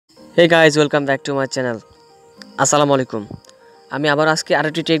Hey guys, welcome back to my channel. আসসালামু আলাইকুম। আমি আবার আজকে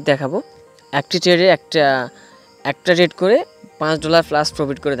আরেকটি ট্রেড দেখাবো। একটি ট্রেডে একটা ট্রেড করে $5 প্লাস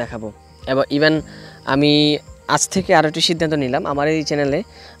প্রফিট করে দেখাবো। এবং ইভেন আমি আজ থেকে আরেকটি সিদ্ধান্ত নিলাম, আমার এই চ্যানেলে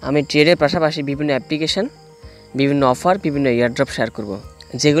আমি ট্রেডের পাশাপাশি বিভিন্ন অ্যাপ্লিকেশন, বিভিন্ন অফার, বিভিন্ন এয়ারড্রপ শেয়ার করব,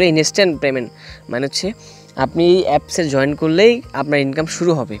 যেগুলো ইনস্ট্যান্ট পেমেন্ট, মানে হচ্ছে আপনি এই অ্যাপসে জয়েন করলেই আপনার ইনকাম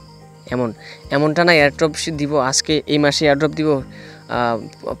শুরু হবে। এমনটা না এয়ারড্রপ দিব আজকে, এই মাসে এয়ারড্রপ দিব,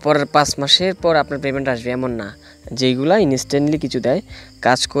 পরের 5 মাসের পর আপনার পেমেন্ট আসবে, এমন না। যেইগুলা ইনস্ট্যান্টলি কিছু দেয়,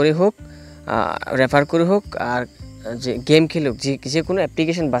 কাজ করে হোক, রেফার করে হোক, আর যে গেম খেলে হোক, যে কোনো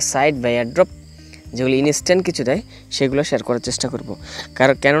অ্যাপ্লিকেশন বা সাইট বা এয়ারড্রপ যেগুলো ইনস্ট্যান্ট কিছু দেয় সেগুলো শেয়ার করার চেষ্টা করব।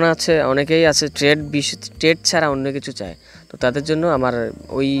 কেননা আছে অনেকেই আছে ট্রেড ছাড়া অন্য কিছু চায়, তো তাদের জন্য আমার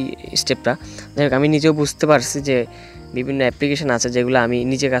ওই স্টেপটা। যাই হোক, আমি নিজেও বুঝতে পারছি যে বিভিন্ন অ্যাপ্লিকেশান আছে যেগুলো আমি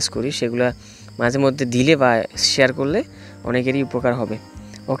নিজে কাজ করি, সেগুলো মাঝে মধ্যে দিলে বা শেয়ার করলে অনেকেরই উপকার হবে।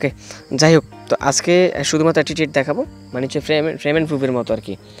 ওকে, যাই হোক, তো আজকে শুধুমাত্র একটি ট্রেড দেখাবো, মানে হচ্ছে ফ্রেম অ্যান্ড প্রুফের মতো আর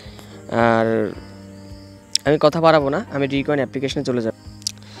কি। আর আমি কথা বাড়াবো না, আমি ডিকয়েন অ্যাপ্লিকেশনে চলে যাব।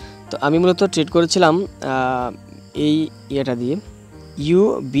 তো আমি মূলত ট্রেড করেছিলাম এই ইয়েটা দিয়ে,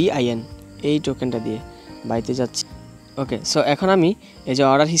 UBIN, এই টোকেনটা দিয়ে বাইতে যাচ্ছি। ওকে, সো এখন আমি এই যে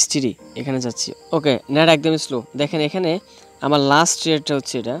অর্ডার হিস্ট্রি এখানে যাচ্ছি। ওকে, নেট একদম স্লো। দেখেন এখানে আমার লাস্ট ট্রেডটা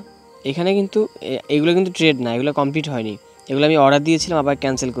হচ্ছে এটা। এখানে কিন্তু এগুলো কিন্তু ট্রেড না, এগুলো কমপ্লিট হয়নি, এগুলো আমি অর্ডার দিয়েছিলাম আবার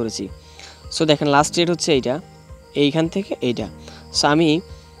ক্যান্সেল করেছি। সো দেখেন লাস্ট ট্রেড হচ্ছে এইটা, এইখান থেকে এইটা। সো আমি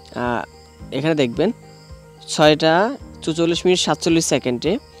এখানে দেখবেন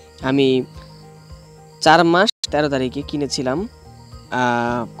 6:44:47 আমি 4 মাস 13 তারিখে কিনেছিলাম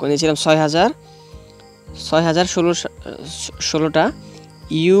 6,016টা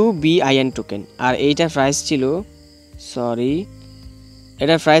UBIN টোকেন। আর এইটার প্রাইস ছিল,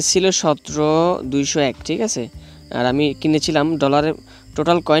 এটার প্রাইস ছিল 17,201, ঠিক আছে। আর আমি কিনেছিলাম ডলারের,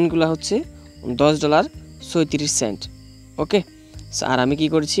 টোটাল কয়েনগুলো হচ্ছে $10.34। ওকে, আর আমি কি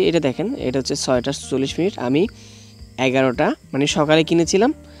করেছি এটা দেখেন, এটা হচ্ছে 6:40, আমি 11টা মানে সকালে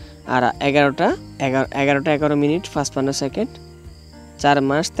কিনেছিলাম, আর 11:11:55 4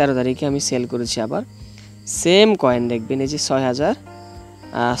 মাস 13 তারিখে আমি সেল করেছি। আবার সেম কয়েন দেখবেন, এই যে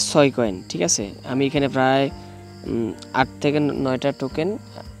 6,006 কয়েন, ঠিক আছে। আমি এখানে প্রায় 8 থেকে 9টা টোকেন,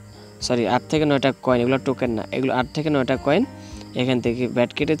 8 থেকে 9টা কয়েন, এগুলো টোকেন না, এগুলো 8 থেকে 9টা কয়েন এখান থেকে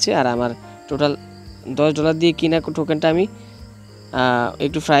ব্যাট কেটেছে। আর আমার টোটাল $10 দিয়ে কিনা টোকেনটা আমি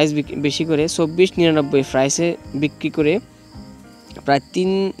একটু প্রাইস বেশি করে 24.99 প্রাইসে বিক্রি করে প্রায়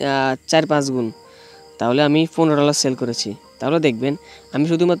 3-4-5 গুণ, তাহলে আমি $15 সেল করেছি। তাহলে দেখবেন আমি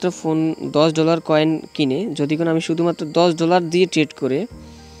শুধুমাত্র $10 কয়েন কিনে, যদি কোনো আমি শুধুমাত্র $10 দিয়ে ট্রেড করে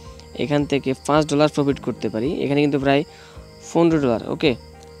এখান থেকে $5 প্রফিট করতে পারি, এখানে কিন্তু প্রায় $15। ওকে,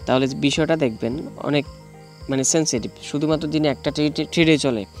 তাহলে বিষয়টা দেখবেন অনেক মানে সেন্সিটিভ। শুধুমাত্র দিনে একটা ট্রেডে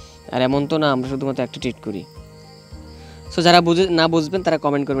চলে, আর এমন তো না আমরা শুধুমাত্র একটা ট্রেড করি। সো যারা বুঝবেন তারা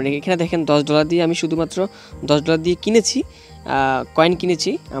কমেন্ট করবেন। এখানে দেখেন $10 দিয়ে আমি শুধুমাত্র $10 দিয়ে কিনেছি, কয়েন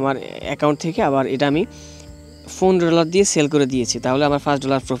কিনেছি আমার অ্যাকাউন্ট থেকে, আবার এটা আমি $15 দিয়ে সেল করে দিয়েছি, তাহলে আমার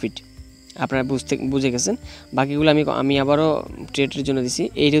 $5 প্রফিট। আপনারা বুঝে গেছেন। বাকিগুলো আমি আবারও ট্রেডের জন্য দিছি।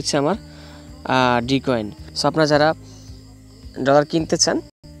 এইটা হচ্ছে আমার ডিকয়েন। সো আপনারা যারা ডলার কিনতে চান,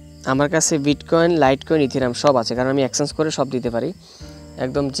 আমার কাছে বিটকয়েন, লাইটকয়েন, ইথেরিয়াম সব আছে, কারণ আমি এক্সচেঞ্জ করে সব দিতে পারি।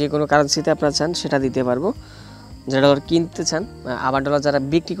 একদম যে কোনো কারেন্সিতে আপনারা চান সেটা দিতে পারবো। যারা ডলার কিনতে চান, আবার ডলার যারা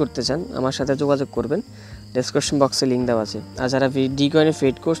বিক্রি করতে চান, আমার সাথে যোগাযোগ করবেন, ডেসক্রিপশন বক্সে লিঙ্ক দেওয়া আছে। আর যারা ডিকয়েনের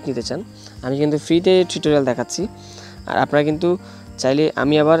পেইড কোর্স নিতে চান, আমি কিন্তু ফ্রিতে টিউটোরিয়াল দেখাচ্ছি। আর আপনারা কিন্তু চাইলে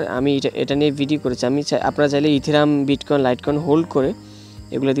আমি এটা নিয়ে ভিডিও করেছি, আপনারা চাইলে ইথেরিয়াম, বিটকয়েন, লাইটকয়েন হোল্ড করে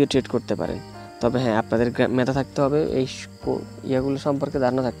এগুলো দিয়ে ট্রেড করতে পারেন। তবে হ্যাঁ, আপনাদের মেধা থাকতে হবে, এই ইয়াগুলো সম্পর্কে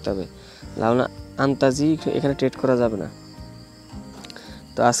ধারণা থাকতে হবে, লাউনা আন্তাজি এখানে ট্রেড করা যাবে না।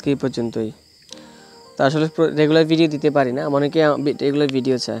 তো আজকে এই পর্যন্তই। তো আসলে রেগুলার ভিডিও দিতে পারি না, অনেকে রেগুলার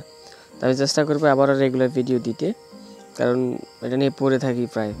ভিডিও চায়, তো আমি চেষ্টা করবো আবারও রেগুলার ভিডিও দিতে, কারণ এটা নিয়ে পড়ে থাকি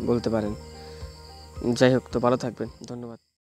প্রায় বলতে পারেন। যাই হোক, তো ভালো থাকবেন, ধন্যবাদ।